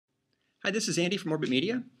Hi, this is Andy from Orbit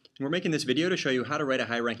Media, and we're making this video to show you how to write a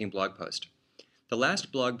high-ranking blog post. The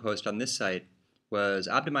last blog post on this site was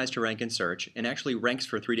optimized to rank in search and actually ranks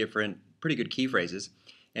for 3 different pretty good key phrases,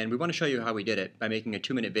 and we want to show you how we did it by making a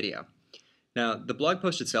 2-minute video. Now, the blog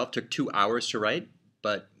post itself took 2 hours to write,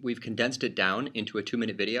 but we've condensed it down into a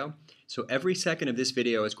 2-minute video, so every second of this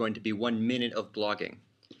video is going to be 1 minute of blogging.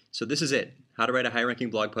 So this is it, how to write a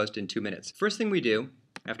high-ranking blog post in 2 minutes. First thing we do,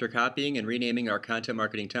 after copying and renaming our content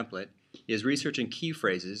marketing template, is researching key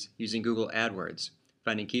phrases using Google AdWords,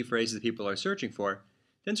 finding key phrases that people are searching for,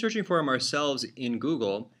 then searching for them ourselves in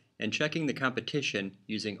Google, and checking the competition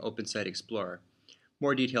using OpenSite Explorer.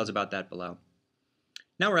 More details about that below.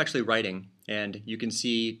 Now we're actually writing, and you can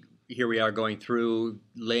see here we are going through,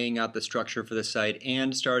 laying out the structure for the site,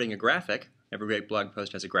 and starting a graphic. Every great blog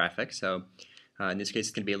post has a graphic, so in this case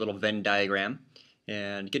it's going to be a little Venn diagram.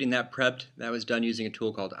 And getting that prepped, that was done using a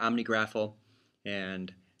tool called OmniGraffle,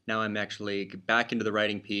 and now I'm actually back into the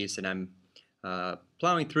writing piece, and I'm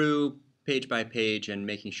plowing through page by page and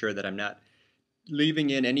making sure that I'm not leaving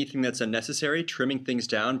in anything that's unnecessary, trimming things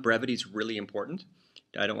down. Brevity is really important.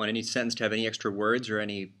 I don't want any sentence to have any extra words or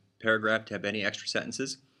any paragraph to have any extra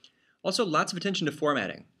sentences. Also, lots of attention to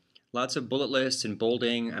formatting. Lots of bullet lists and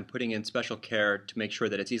bolding. I'm putting in special care to make sure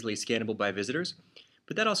that it's easily scannable by visitors.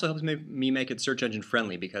 But that also helps me make it search engine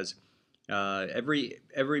friendly, because every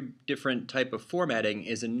different type of formatting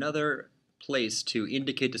is another place to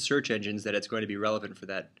indicate to search engines that it's going to be relevant for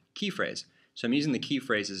that key phrase. So I'm using the key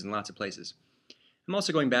phrases in lots of places. I'm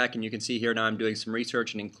also going back, and you can see here now I'm doing some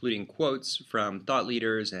research and including quotes from thought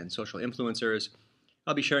leaders and social influencers.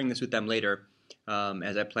 I'll be sharing this with them later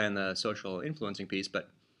as I plan the social influencing piece.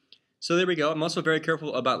 So there we go. I'm also very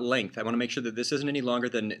careful about length. I want to make sure that this isn't any longer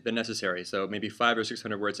than necessary, so maybe 500 or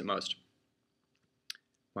 600 words at most.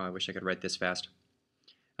 Wow, I wish I could write this fast.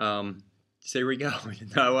 So here we go.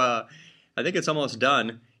 Now, I think it's almost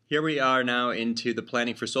done. Here we are now into the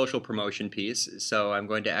planning for social promotion piece. So I'm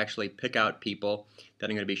going to actually pick out people that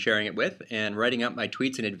I'm going to be sharing it with and writing out my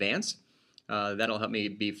tweets in advance. That'll help me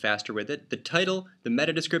be faster with it. The title, the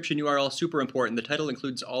meta description URL, super important. The title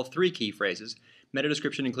includes all 3 key phrases. Meta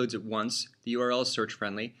description includes it once. The URL is search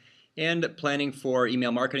friendly. And planning for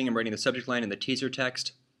email marketing, I'm writing the subject line and the teaser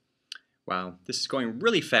text. Wow, this is going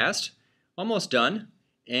really fast. Almost done.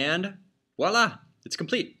 And voila, it's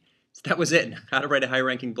complete. So that was it. How to write a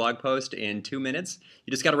high-ranking blog post in 2 minutes.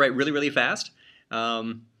 You just got to write really, really fast.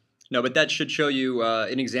 No, but that should show you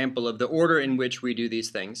an example of the order in which we do these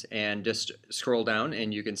things. And just scroll down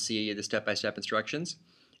and you can see the step-by-step instructions.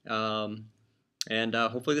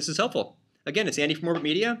 Hopefully this is helpful. Again, it's Andy from Orbit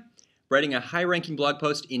Media, writing a high-ranking blog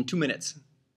post in 2 minutes.